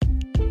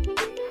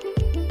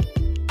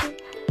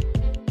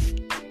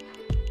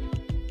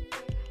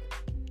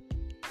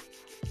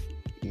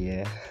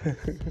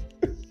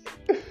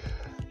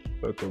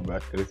Welcome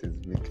back. This is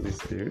Weekly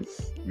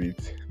Spirits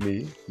with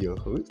me, your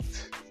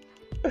host,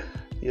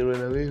 your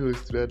runaway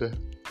host, rather,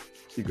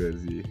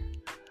 Chigozie.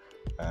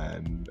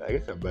 And I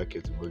guess I'm back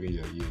here to bugger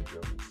your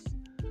eardrums.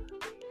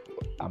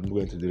 I'm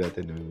going to do that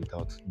anyway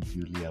without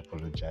duly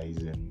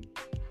apologizing.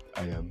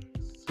 I am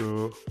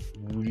so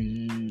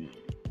weak.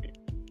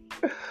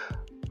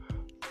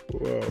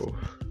 Wow.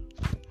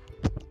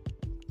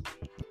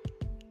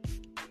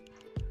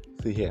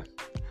 So here,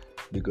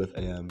 because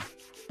I am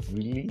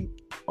really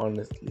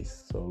honestly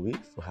sorry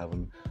for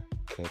having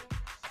kept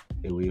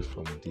away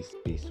from this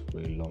space for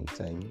a long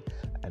time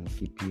and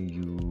keeping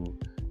you,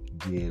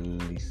 dear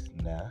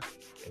listener,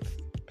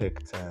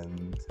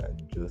 expectant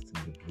and just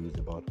in the blues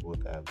about what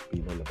I've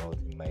been all about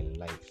in my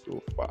life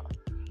so far.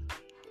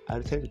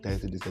 I'll try to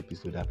title this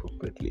episode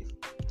appropriately.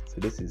 So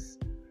this is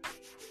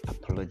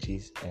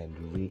Apologies and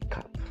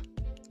Recap.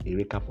 A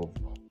recap of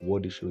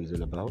what the show is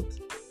all about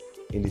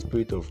in the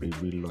spirit of a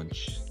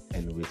relaunch.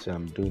 Anyway, so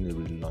I'm doing a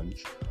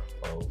relaunch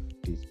of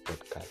this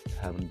podcast.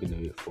 I haven't been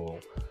away for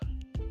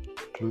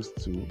close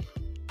to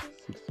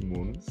 6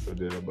 months or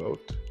thereabout.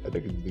 I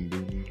think it's been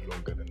doing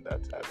longer than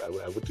that. I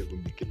would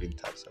even be keeping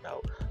tabs on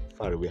how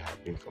far away I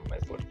have been from my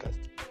podcast.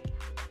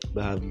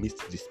 But I've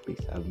missed this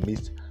space. I've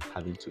missed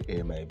having to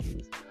air my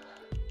views.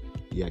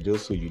 Yeah,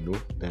 just so you know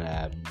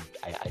that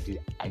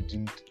I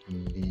didn't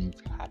live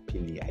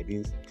happily. I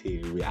didn't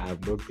stay away. I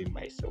have not been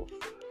myself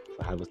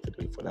for having stayed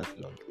away for that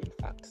long. In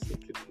fact,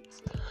 simply put.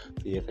 So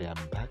yes, I am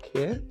back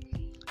here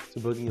to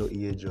bugging your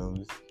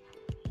eardrums,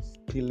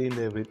 spilling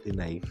everything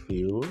I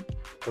feel,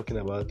 talking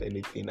about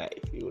anything I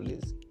feel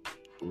is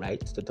right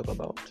to talk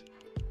about.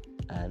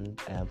 And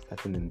I am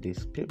starting in this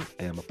spirit.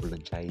 I am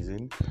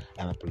apologizing,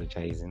 and I'm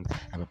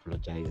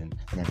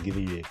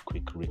giving you a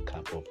quick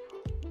recap of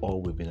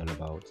all we've been all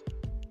about.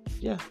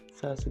 Yeah,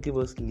 so as to give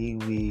us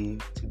leeway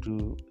to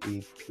do a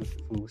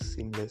beautiful,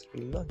 seamless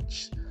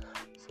relaunch.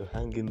 So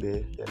hang in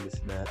there, dear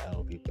listener,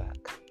 I'll be back.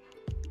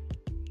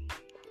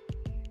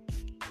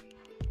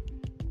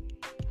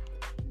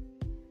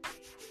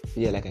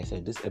 Yeah, like I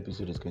said, this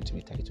episode is going to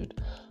be titled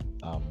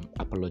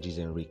Apologies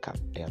and Recap.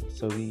 I am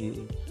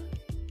sorry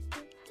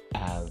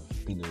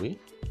I've been away.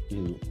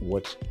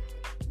 What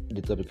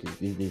the topic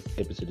is, this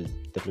episode is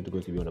definitely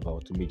going to be all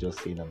about. To me,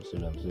 just saying I'm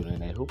sorry,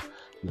 and I hope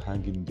you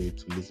hang in there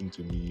to listen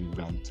to me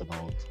rant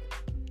about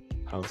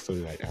how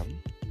sorry I am.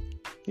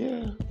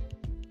 Yeah.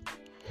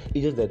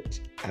 It's just that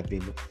I've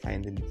been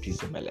finding the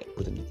piece of my life,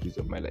 putting the piece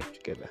of my life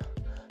together,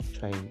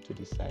 trying to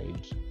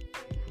decide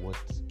what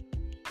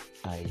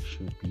I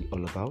should be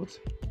all about.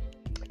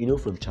 You know,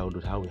 from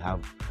childhood, how we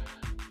have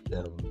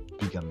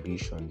big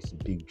ambitions,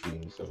 big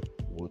dreams of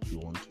what we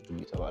want to do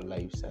with our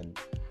lives, and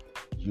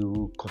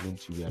you coming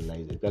to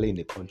realize, especially in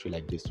a country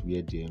like this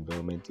where the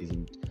environment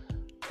isn't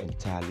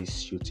entirely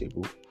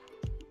suitable,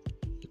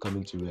 you're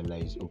coming to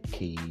realize,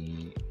 okay,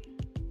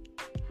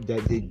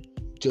 that they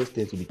just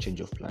tend to be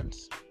change of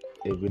plans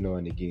every now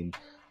and again.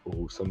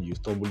 Or you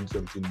stumble into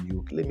something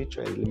new. Let me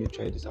try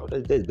this out.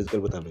 That's basically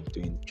what I've been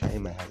doing,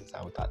 trying my hands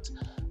out at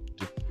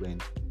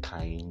different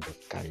kind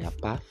of career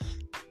paths.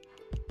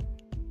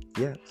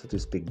 Yeah, so to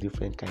speak,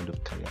 different kind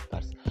of career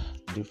paths,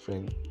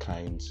 different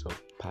kinds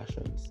of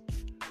passions.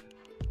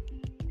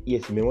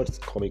 Yes, you may want to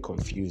call me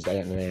confused,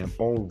 and I am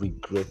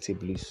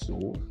unregrettably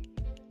so.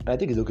 And I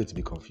think it's okay to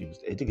be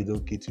confused. I think it's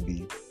okay to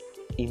be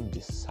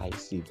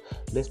indecisive.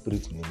 Let's put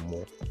it in a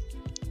more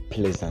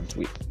pleasant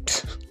way.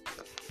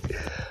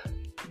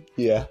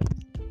 Yeah,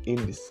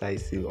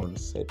 indecisive,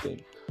 uncertain.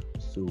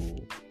 So,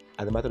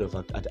 as a matter of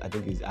fact, I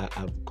think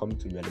I've come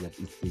to realize that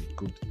it's a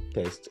good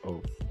test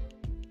of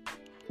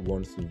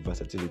one's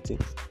versatility.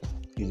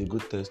 It's a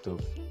good test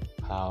of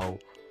how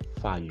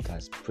far you can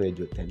spread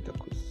your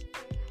tentacles.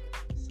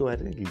 So I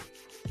think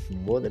it's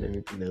more than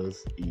anything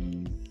else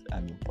is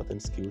an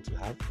important skill to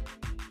have,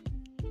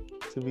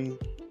 to be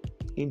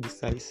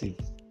indecisive,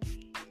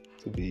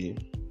 to be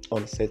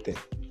uncertain.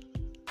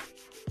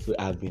 So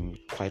I've been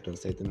quite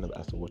uncertain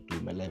as to what to do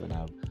in my life,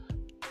 and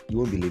you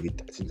won't believe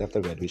it, since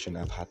after graduation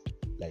I've had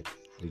like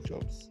 3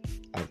 jobs.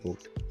 I've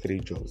worked 3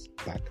 jobs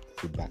back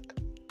to back.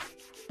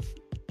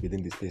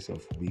 Within the space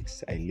of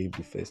weeks, I leave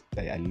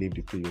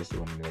the previous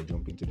one and I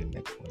jump into the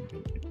next one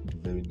the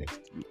very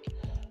next week.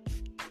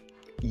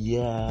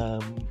 Yeah,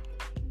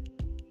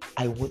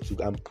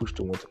 I'm pushed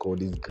to want to call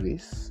this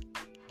grace.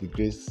 The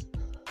grace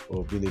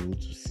of being able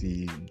to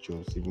see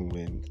jobs even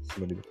when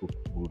so many people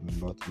would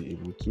not be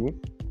able to.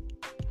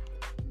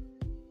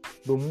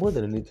 But more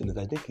than anything,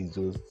 I think it's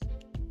just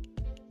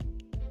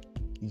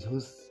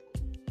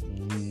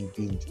me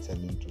being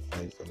determined to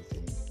find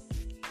something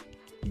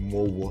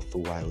more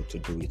worthwhile to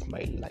do with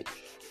my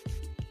life.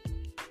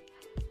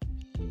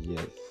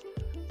 Yes,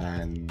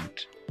 and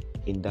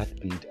in that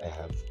bid, I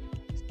have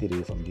stayed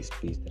away from this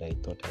space that I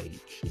thought I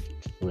should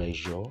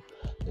treasure,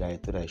 that I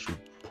thought I should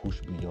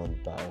push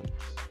beyond bounds,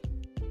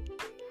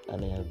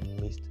 and I have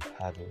missed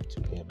having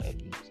to air my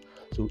views.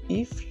 So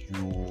if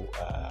you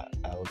are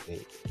out there,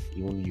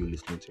 even you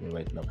listening to me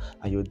right now,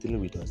 and you're dealing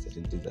with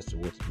uncertainties as to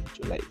what to do in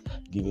your life,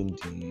 given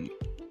the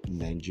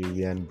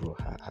Nigerian bro.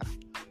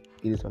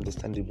 It is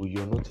understandable.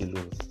 You're not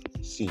alone.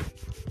 See,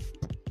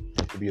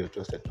 that could be your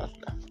trusted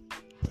partner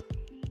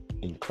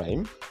in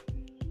crime,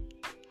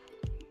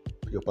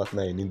 your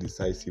partner in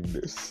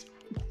indecisiveness,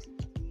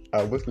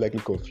 and most likely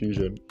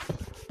confusion.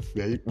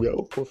 We are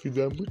all confused.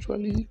 We are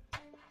mutually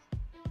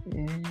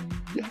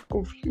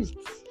confused,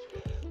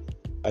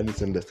 and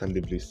it's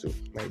understandably so,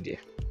 my dear.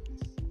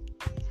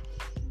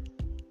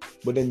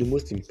 But then the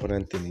most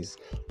important thing is,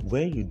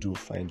 when you do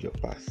find your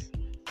path,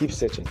 keep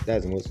searching.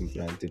 That's the most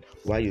important thing.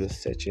 While you're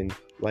searching,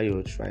 while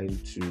you're trying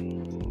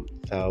to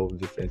tell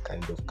different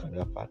kinds of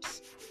career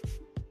paths,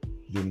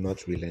 do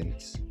not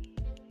relent.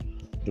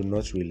 Do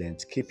not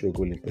relent. Keep your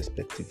goal in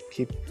perspective.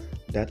 Keep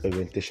that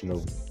orientation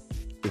of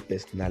a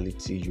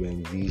personality you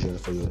envision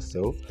for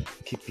yourself.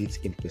 Keep it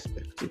in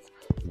perspective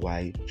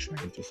while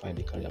trying to find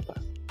a career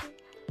path.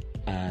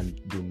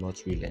 And do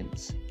not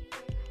relent.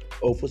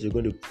 Of course, you're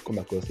going to come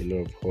across a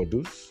lot of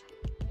hurdles,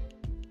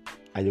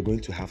 and you're going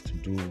to have to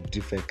do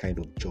different kind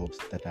of jobs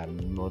that are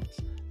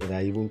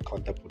even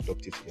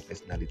counterproductive to your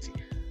personality.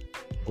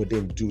 But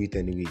then do it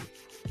anyway.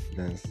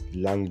 Than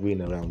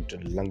languishing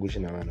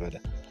around rather.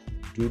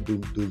 Do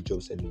those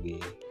jobs anyway.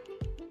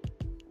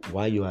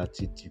 While you're at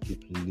it, you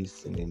keep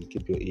listening,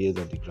 keep your ears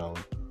on the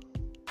ground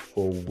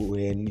for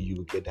when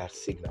you get that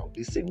signal.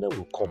 The signal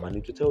will come and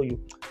it will tell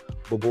you,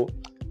 Bobo,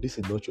 this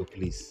is not your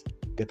place.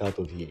 Get out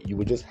of here. You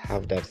will just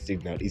have that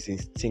signal. It's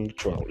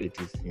instinctual. It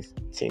is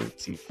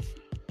instinctive.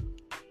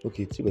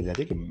 Okay, I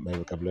think my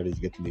vocabulary is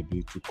getting a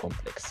bit too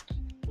complex.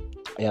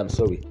 I am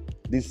sorry.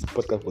 This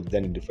podcast was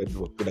done in the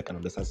framework of people that can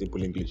understand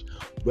simple English.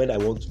 When I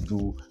want to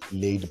do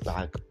laid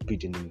back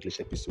pidgin English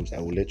episodes, I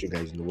will let you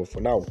guys know. But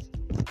for now,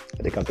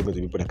 I think I'm talking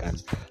to people that can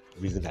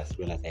reason as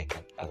well as I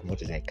can, as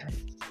much as I can.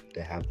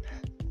 They have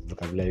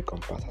vocabulary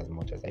compass as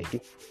much as I do.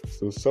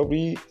 So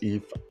sorry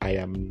if I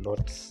am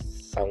not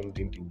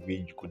sounding the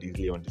way you could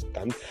easily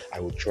understand. I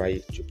will try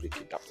to break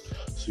it down.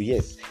 So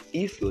yes,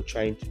 if you're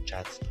trying to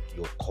chart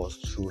your course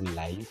through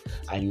life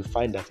and you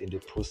find that in the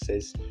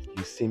process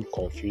you seem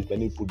confused,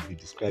 many people will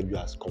describe you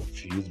as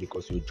confused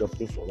because you're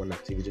jumping from one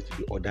activity to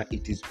the other.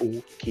 It is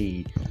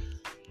okay.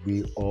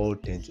 We all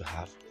tend to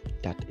have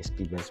that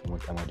experience one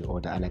time or the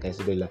other, and like I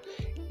said earlier,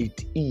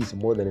 it is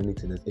more than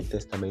anything a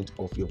testament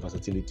of your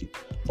versatility,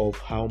 of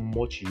how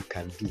much you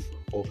can do,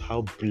 of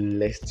how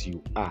blessed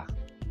you are.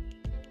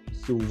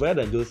 So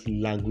rather than just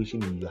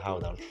languishing in your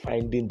house and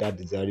finding that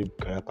desirable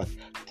career path,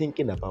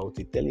 thinking about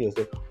it, telling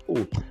yourself,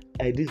 oh,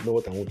 this is not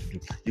what I want to do.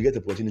 You get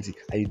the opportunity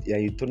and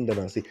you turn down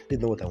and say, this is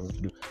not what I want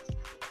to do.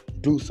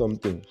 Do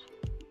something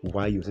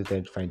while you're still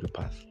trying to find your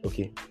path,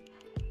 okay?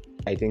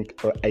 I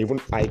think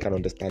I can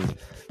understand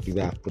the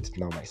way I've put it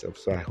now myself.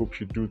 So I hope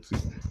you do too.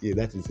 Yeah,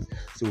 that is it.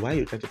 So while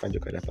you're trying to find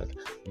your career path,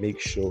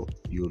 make sure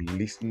you're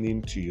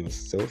listening to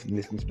yourself,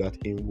 listening to that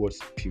inward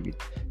spirit.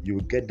 You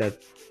will get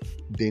that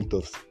dent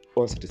of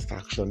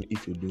unsatisfaction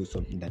if you're doing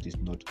something that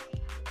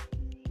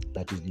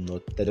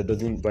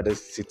doesn't rather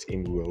sit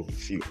in well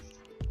with you.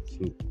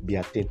 So be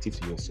attentive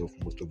to yourself,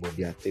 most of all.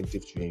 Be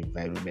attentive to your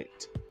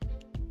environment.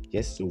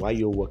 Yes, so while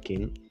you're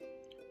working,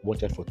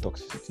 watch out for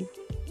toxicity.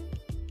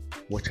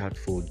 Watch out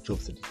for job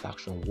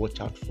satisfaction.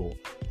 Watch out for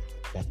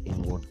that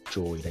inward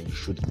joy that you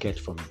should get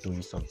from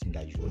doing something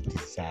that you are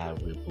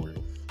desirable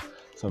of.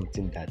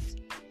 Something that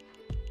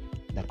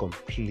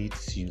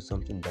completes you.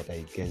 Something that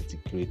I guess the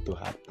Creator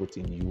had put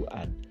in you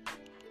and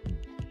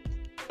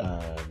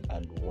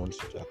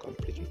wants you to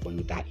accomplish before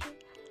you die.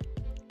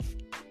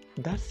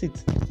 That's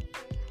it.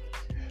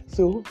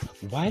 So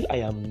while I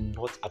am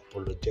not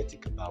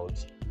apologetic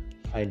about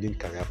finding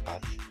career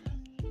path,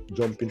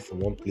 jumping from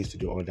one place to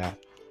the other,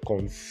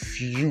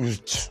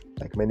 confused,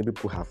 like many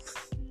people have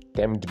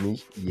termed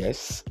me,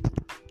 yes,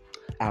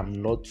 I'm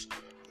not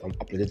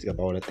apologetic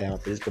about it. I am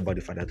apologetic about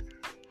the fact that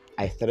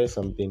I started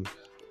something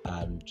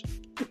and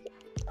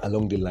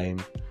along the line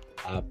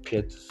I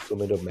appeared to so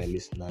many of my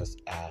listeners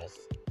as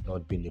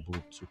not being able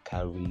to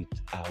carry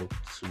it out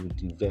to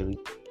the very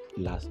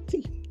last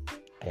day.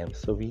 I am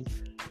sorry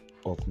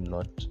of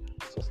not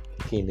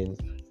sustaining.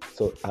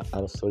 So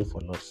I'm sorry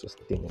for not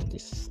sustaining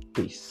this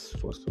space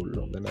for so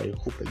long, and I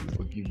hope that you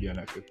forgive me and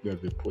accept me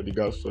as the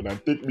prodigal son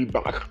and take me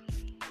back.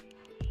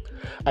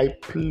 I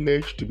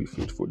pledge to be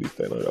faithful this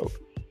time around.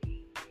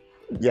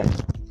 Yeah.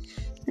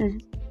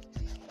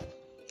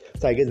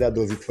 So I guess that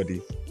does it for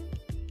the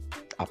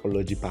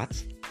apology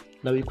part.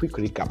 Now a quick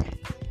recap.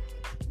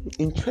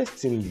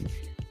 Interestingly,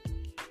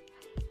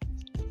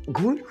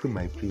 going through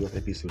my previous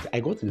episodes,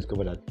 I got to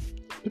discover that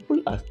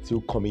people are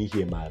still coming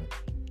here, man.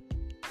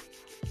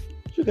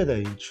 You guys are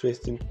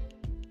interesting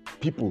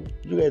people.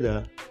 You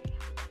guys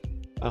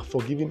are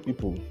forgiving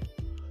people. Do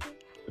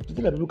you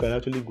think that people can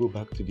actually go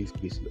back to this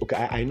place?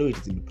 Okay, I know it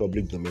is in the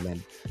public domain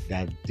and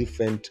there are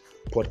different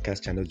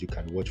podcast channels you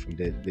can watch from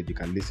there, that you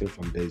can listen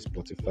from. There is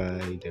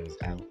Spotify, there is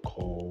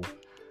Anchor,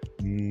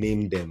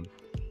 name them.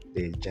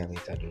 There is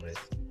Jamit and the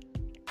rest.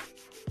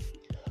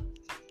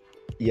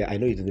 yeah, I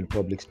know it is in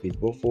public space,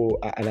 but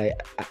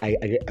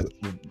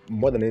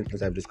more than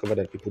anything, I've discovered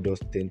that people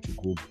just tend to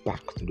go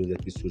back to those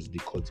episodes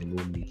because they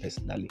know me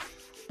personally.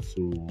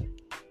 So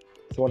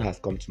someone has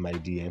come to my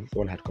DM.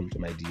 Someone had come to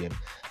my DM.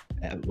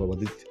 What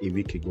was it, a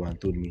week ago,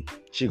 and told me,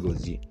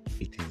 Chigozie,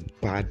 it is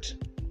bad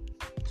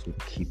to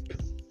keep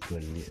your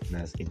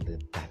listeners in the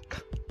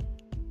dark.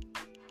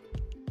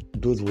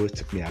 Those words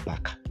took me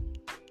aback.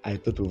 I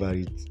thought over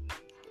it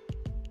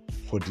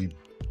for the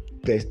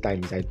best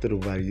times. I thought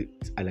over it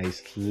and I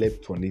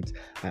slept on it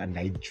and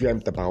I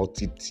dreamt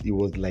about it. It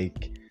was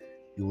like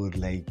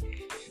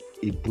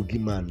a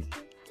boogeyman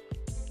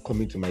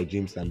coming to my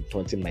dreams and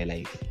taunting my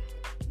life.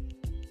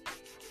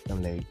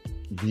 I'm like,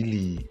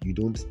 really? You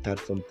don't start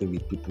something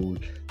with people,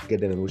 get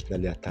them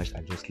emotionally attached,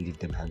 and just leave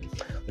them hanging.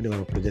 Whenever I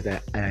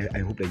apologize, I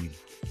hope that you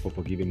for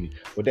forgiving me.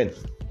 But then,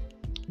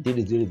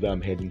 this is where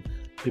I'm heading.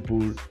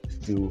 People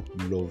still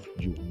love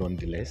you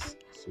nonetheless.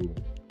 So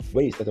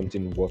when you start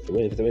something worth,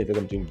 when you start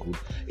something good,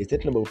 a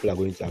certain number of people are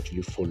going to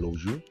actually follow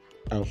you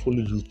and follow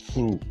you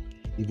through,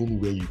 even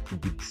where you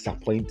could be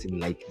disappointing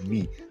like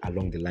me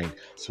along the line.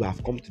 So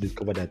I've come to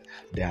discover that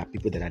there are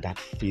people that are that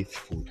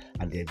faithful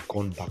and they've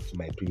gone back to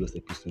my previous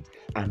episodes.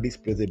 And this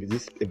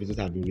episode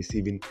have been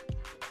receiving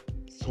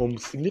some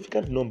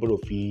significant number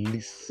of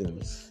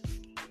listens,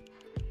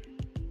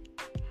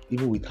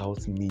 even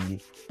without me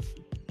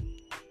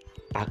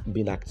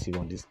being active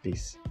on this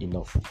space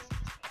enough.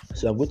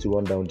 So I'm going to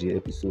run down the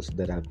episodes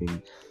that have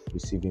been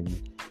receiving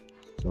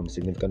some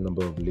significant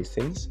number of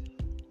listens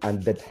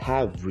and that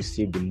have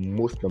received the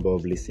most number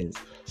of listens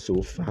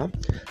so far.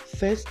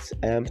 First,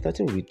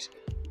 starting with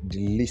the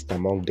least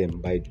among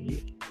them, by the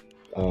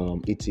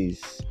way. It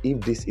is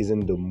If This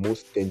Isn't the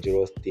Most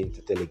Dangerous Thing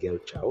to Tell a Girl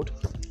Child.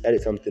 That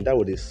is something that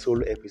was a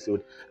solo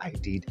episode I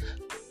did.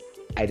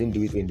 I didn't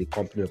do it in the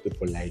company of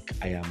people like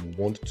I am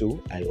wont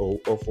to. I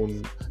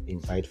often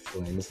invite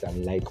friends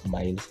and like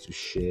minds to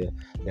share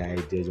their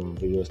ideas on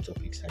various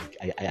topics.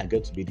 I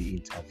get to be the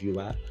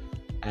interviewer,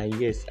 and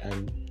yes,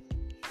 and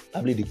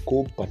probably the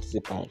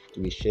co-participant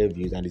to share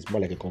views, and it's more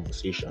like a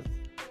conversation.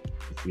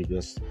 If you're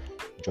just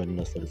joining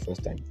us for the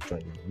first time,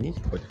 joining me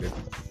for the first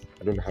time.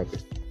 I don't know how to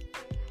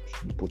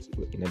put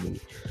it in any way.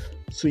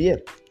 So yeah,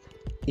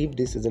 if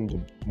this isn't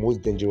the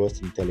most dangerous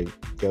thing to tell a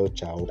girl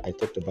child, I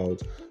talked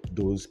about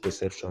those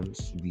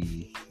perceptions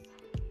we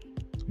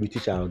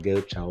teach our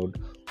girl child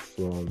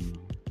from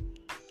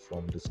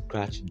the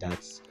scratch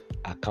that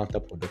are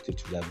counterproductive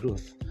to their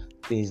growth.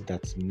 Things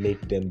that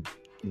make them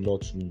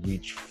not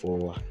reach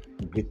for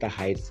greater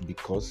heights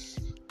because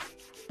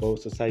of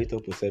societal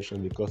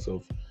perception, because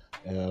of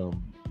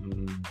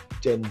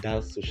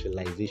gender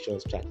socialization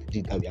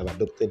strategy that we have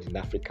adopted in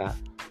Africa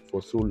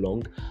for so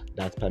long,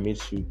 that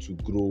permits you to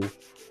grow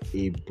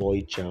a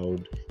boy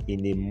child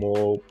in a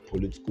more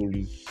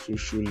politically,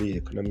 socially,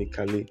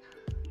 economically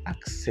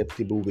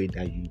acceptable way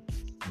that you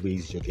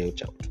raise your girl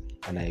child.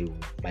 And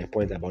my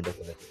point about that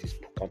was that it is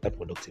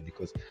counterproductive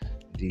because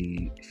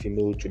the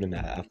female children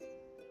are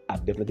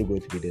definitely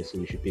going to be there, so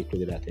we should pay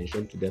closer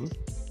attention to them,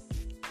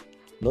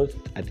 not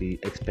at the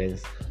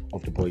expense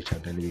of the boy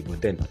child anyway,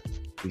 but then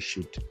we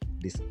should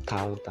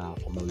discount our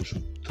former. We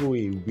should throw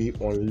away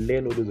or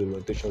learn all those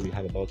orientation we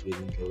have about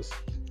raising girls,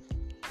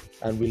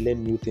 and we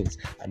learn new things.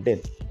 And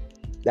then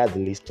that's the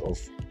list of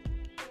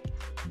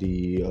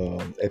the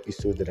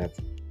episodes that have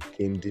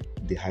gained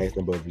the highest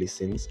number of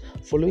listens.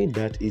 Following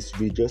that is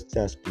religiosity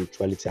and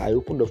spirituality. I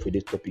opened up with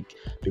this topic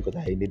because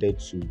I needed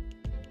to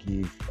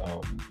give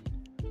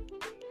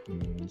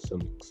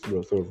some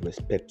sort of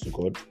respect to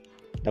God.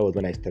 That was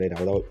when I started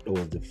out. That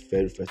was the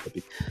very first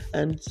topic,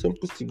 and some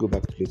people still go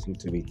back to listen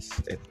to it.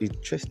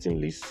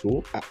 Interestingly,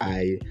 so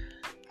I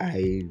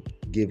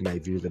gave my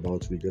views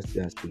about religiosity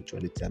and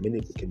spirituality, and many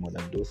people came on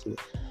and those who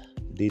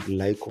did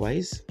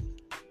likewise.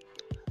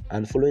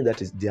 And following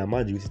that is the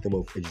Ahmadi system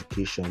of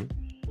education.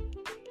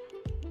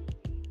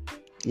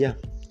 Yeah,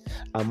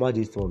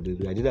 Ahmadi system of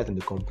education. I did that in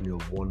the company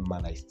of one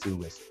man I still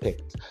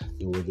respect.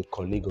 He was a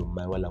colleague of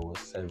mine while I was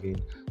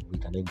serving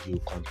with an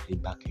NGO company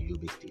back in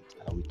Yobe State.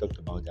 We talked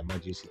about the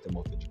Ahmadi system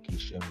of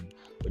education,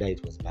 whether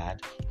it was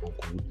bad or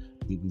good.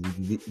 We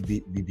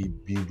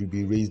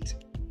raised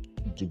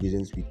the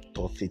reasons we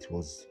thought it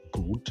was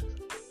good,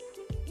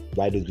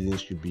 why those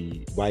reasons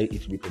why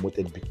it should be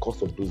promoted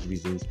because of those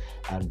reasons,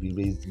 and we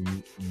raised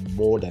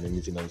more than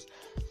anything else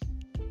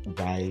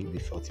why we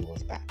felt it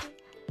was bad.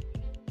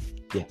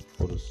 Yeah,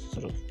 for those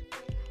sort of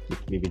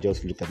maybe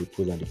just look at the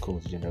pros and the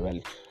cons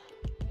generally.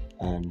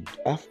 And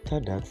after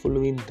that,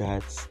 following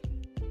that,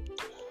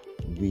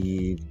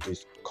 we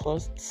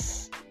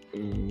discussed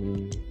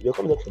we're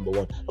coming up to number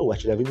 1. I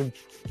should have even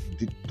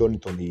done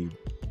it on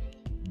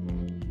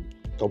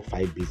a top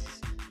 5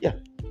 basis. Yeah,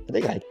 I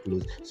think I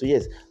closed. So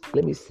yes,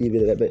 let me see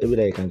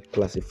whether I can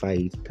classify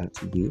it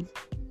that way.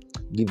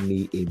 Give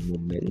me a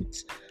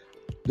moment.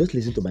 Just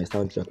listen to my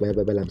soundtrack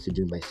while I'm still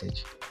doing my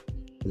search.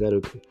 Is that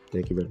okay?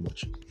 Thank you very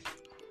much.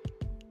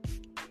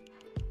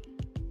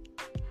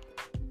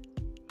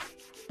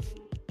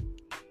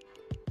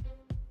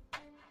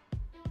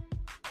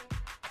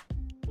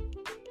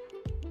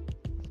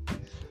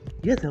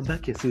 Yes, I'm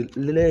back here. So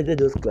let's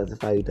just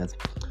classify it as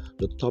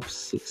the top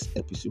 6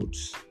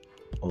 episodes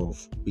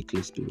of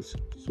Weekly Spills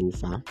so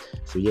far.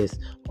 So yes,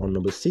 on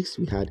number 6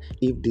 we had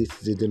if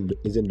this isn't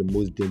the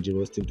most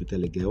dangerous thing to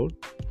tell a girl.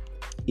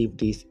 If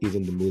this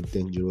isn't the most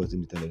dangerous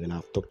thing to tell a girl,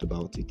 I've talked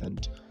about it,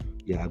 and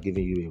yeah, I've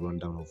given you a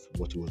rundown of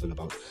what it was all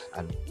about.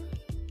 And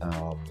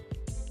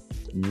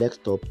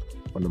next up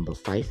on number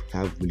 5 we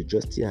have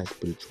religiosity and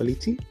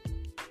spirituality.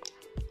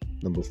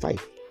 Number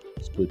 5,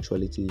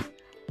 spirituality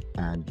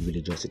and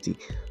religiosity.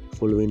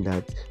 Following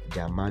that,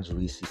 the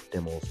Amajiri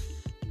system of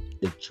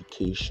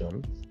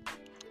education,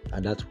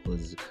 and that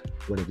was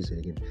what episode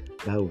again?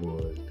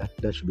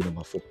 That should be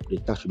number 4.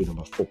 That should be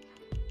number 4.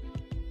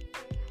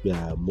 We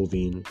are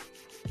moving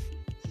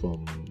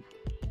from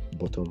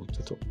bottom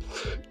to top.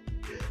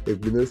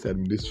 Business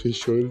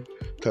administration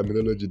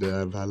terminology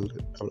that I'm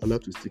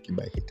allowed to stick in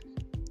my head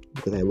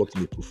because I worked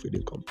in a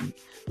proofreading company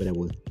where I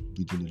was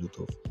doing a lot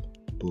of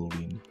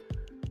boring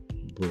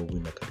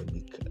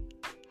academic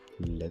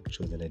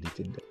lectures and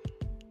editing them.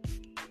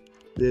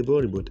 They're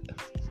boring, but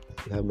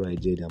you have no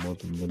idea the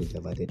amount of knowledge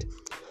I've added.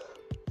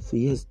 So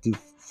yes,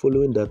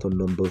 following that on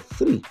number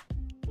 3,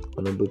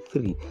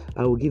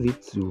 I will give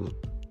it to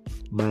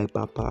my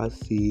papa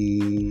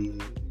say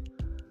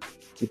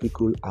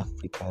typical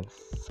African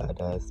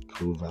fathers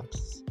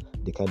proverbs.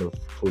 The kind of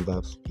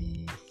proverbs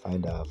we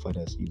find our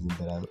fathers using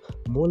that are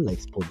more like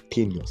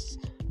spontaneous.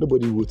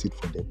 Nobody wrote it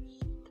for them.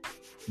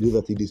 Those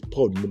are these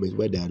proud moments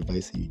where the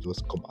advice you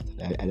just come out.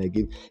 And I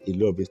give a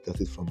lot of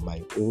instances from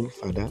my own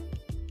father.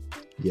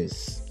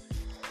 Yes,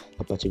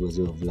 Papa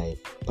Chigozie of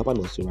life. Papa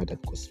not so rather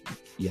because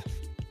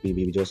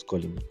we just call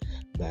him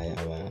by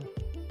our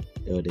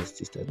eldest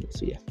sister.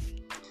 So yeah.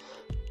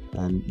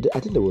 And I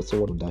think there was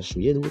someone on that show.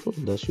 Yeah, there was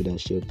someone on that show that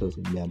shared thoughts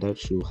with me, and that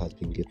show has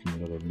been getting a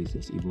lot of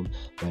listens even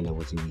while I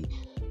was away.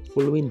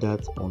 Following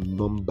that on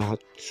number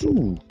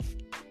 2.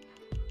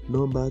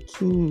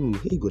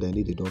 Hey God, I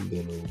need a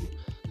dumbbell.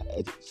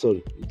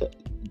 Sorry,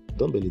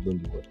 dumbbell is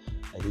not the word.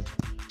 I need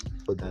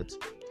for that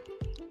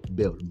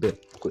bell.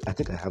 I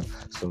think I have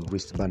some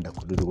wristband that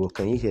could do the work.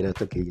 Can you hear that?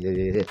 Okay,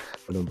 yeah.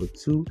 For number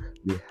 2,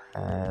 we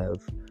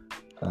have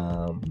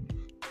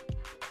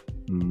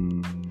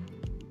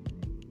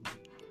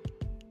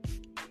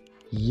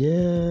I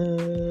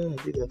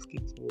think I've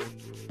skipped one.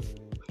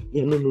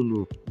 Yeah,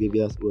 no. Maybe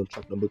that's on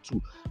track number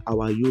 2.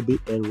 Our Yobe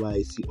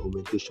NYC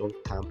orientation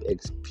camp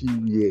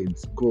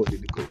experience. God,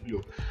 in the couple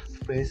of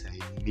friends I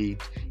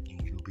made in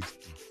Yobe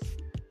State.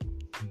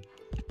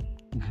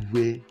 We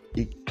were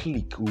a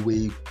clique, we were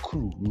a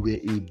crew, we were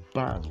a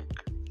band,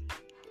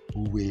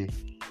 we were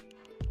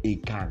a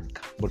gang,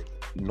 but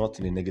not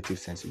in a negative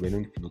sense. We were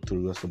not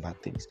notorious for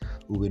bad things.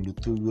 We were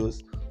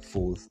notorious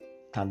for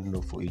standing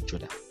up for each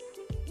other.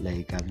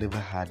 Like, I've never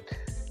had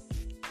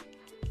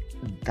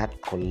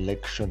that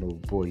collection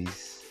of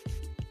boys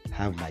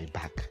have my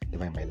back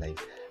ever in my life,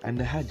 and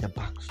I had their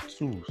backs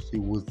too. So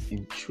it was an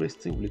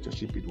interesting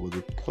relationship. It was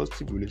a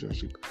positive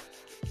relationship.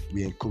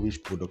 We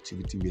encourage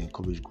productivity, we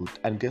encourage growth,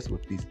 and guess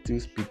what? We still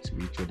speak to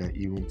each other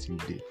even till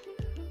today,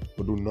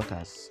 although not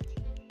as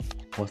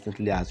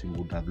constantly as we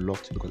would have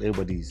loved to, because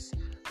everybody is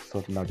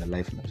sorting out their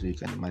life now. So you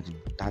can imagine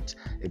that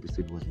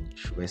episode was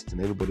interesting.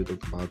 Everybody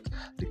talked about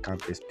the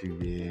camp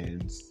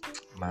experience.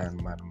 Man,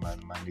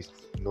 it's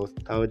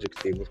nostalgic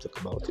to even talk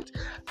about it.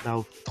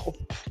 Now, top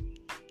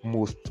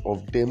most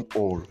of them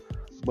all.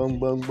 Bang.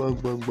 We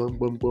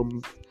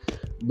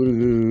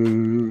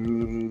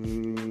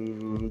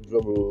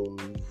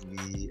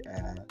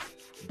are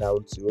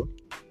down to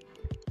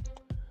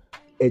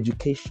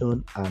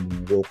education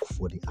and work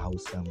for the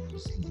Hausa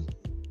Muslim.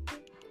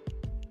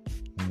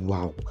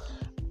 Wow.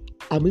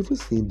 I'm even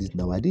saying this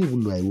now. I didn't even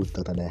know I wrote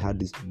that, and I had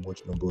this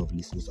much number of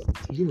listeners on it.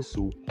 Yeah,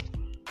 so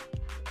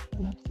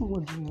I'm still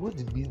wondering, what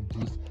did we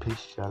do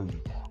specially?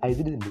 I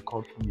did it in the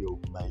company of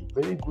my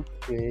very good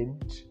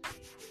friend.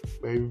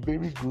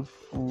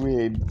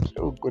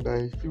 Oh God,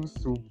 I feel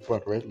so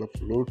bad right now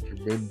for not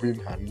remembering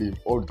her name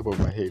all the top of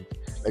my head.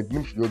 Like,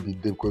 name should not be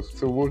there because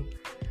someone.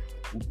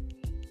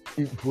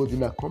 It was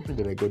in a company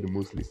that I got the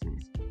most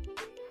listens.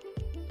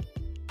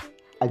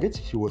 I guess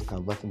she was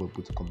converting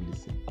people to come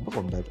listen. Apart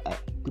from that,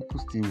 people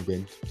still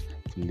went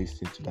to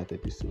listen to that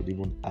episode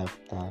even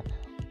after,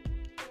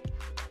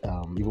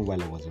 even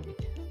while I was away,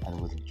 and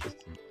it was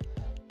interesting.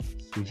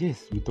 So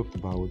yes, we talked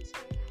about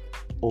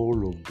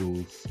all of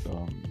those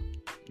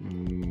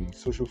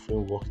social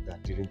frameworks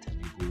that didn't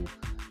enable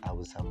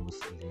Hausa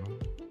Muslim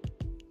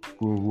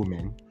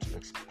women to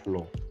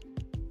explore,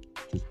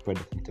 to spread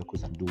the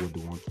tentacles and do what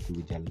they want to do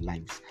with their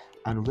lives,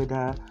 and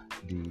whether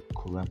the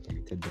Quran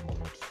permitted them or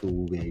not. So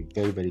we're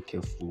very, very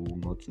careful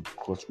not to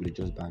cross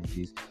religious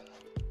boundaries.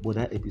 But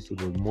that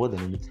episode was more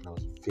than anything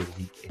else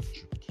very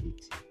educating.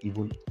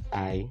 Even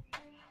I,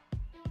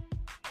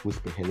 who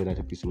spearheaded that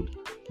episode,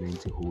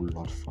 learned a whole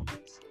lot from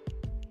it.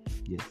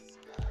 Yes.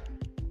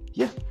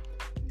 Yeah.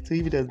 So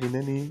if it has been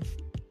any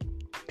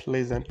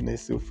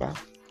pleasantness so far,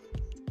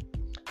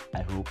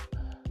 I hope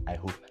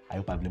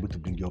I've been able to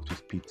bring you up to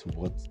speed to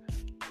what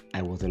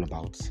I was all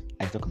about.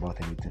 I talk about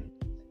anything.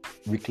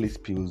 Weekly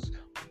Spills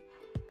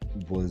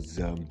was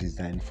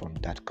designed from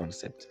that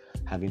concept,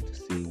 having to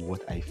say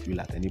what I feel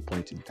at any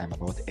point in time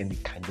about any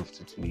kind of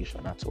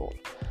situation at all.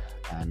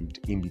 And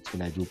in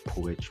between, I do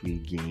poetry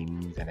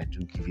games and I do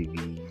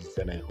giveaways,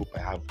 and I hope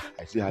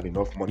I still have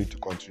enough money to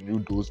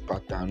continue those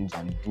patterns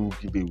and do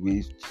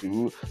giveaways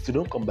too. So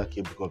don't come back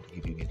here because of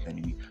the giveaways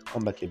anyway.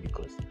 Come back here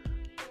because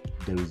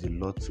there is a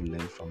lot to learn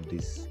from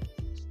this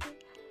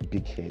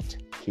big head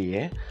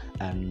here,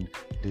 and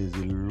there's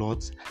a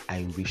lot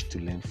I wish to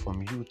learn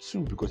from you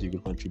too, because you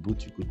could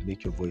contribute, you could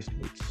make your voice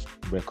notes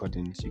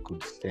recordings, you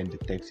could send the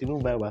text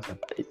even via WhatsApp.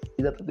 It's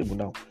acceptable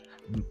now.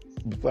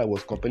 Before I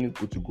was compelling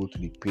people to go to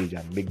the page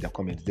and make their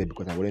comments there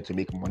because I wanted to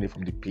make money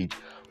from the page,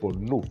 but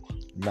no,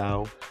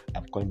 now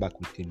I'm coming back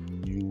with a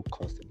new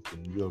concept, a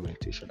new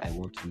orientation. I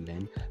want to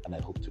learn, and I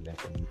hope to learn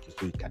from you too.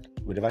 So you can,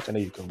 whatever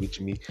channel you can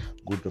reach me,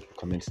 go drop your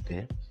comments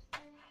there.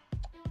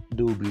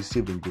 They will be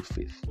received in good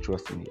faith.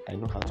 Trust me, I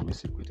know how to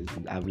receive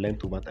criticism. I've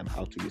learned over time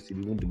how to receive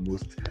even the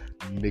most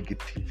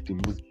negative, the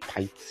most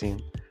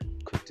biting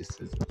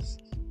criticisms.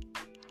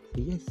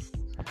 Yes,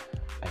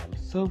 I am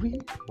sorry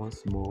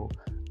once more,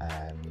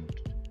 and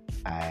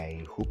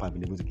I hope I've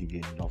been able to give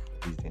you enough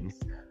reasons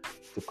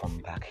to come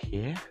back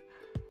here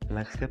and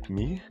accept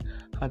me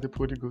as the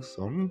prodigal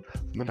son,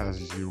 not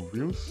as the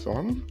real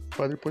son,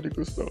 but the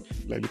prodigal son,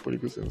 like the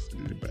prodigal son said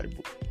in the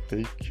Bible.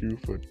 Thank you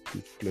for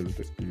this pleasant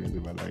experience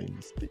of allowing me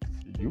to speak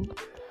to you.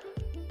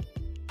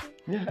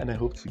 Yeah, and I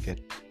hope to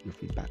get your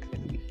feedback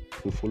anyway.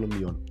 So follow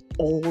me on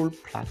all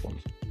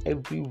platforms,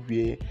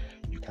 everywhere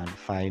you can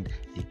find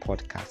a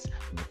podcast.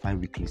 You will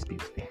find Weekly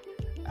Space there,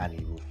 and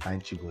you will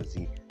find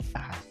Chigozie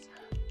as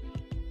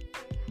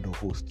the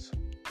host.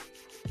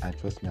 And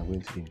trust me, I'm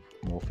going to be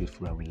more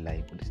faithful and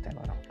reliable this time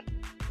around.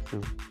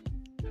 So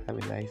have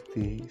a nice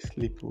day,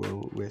 sleep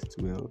well, rest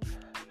well,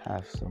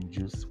 have some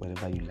juice,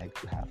 whatever you like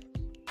to have.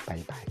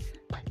 Bye bye,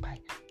 bye bye,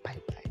 bye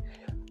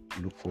bye.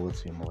 Look forward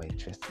to a more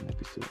interesting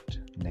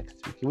episode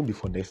next week, even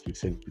before next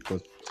week,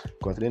 because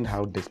considering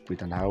how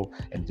desperate and how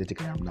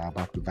energetic I am now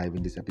about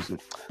reviving this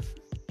episode,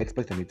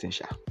 expect anything,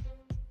 sha.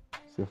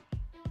 So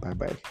bye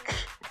bye.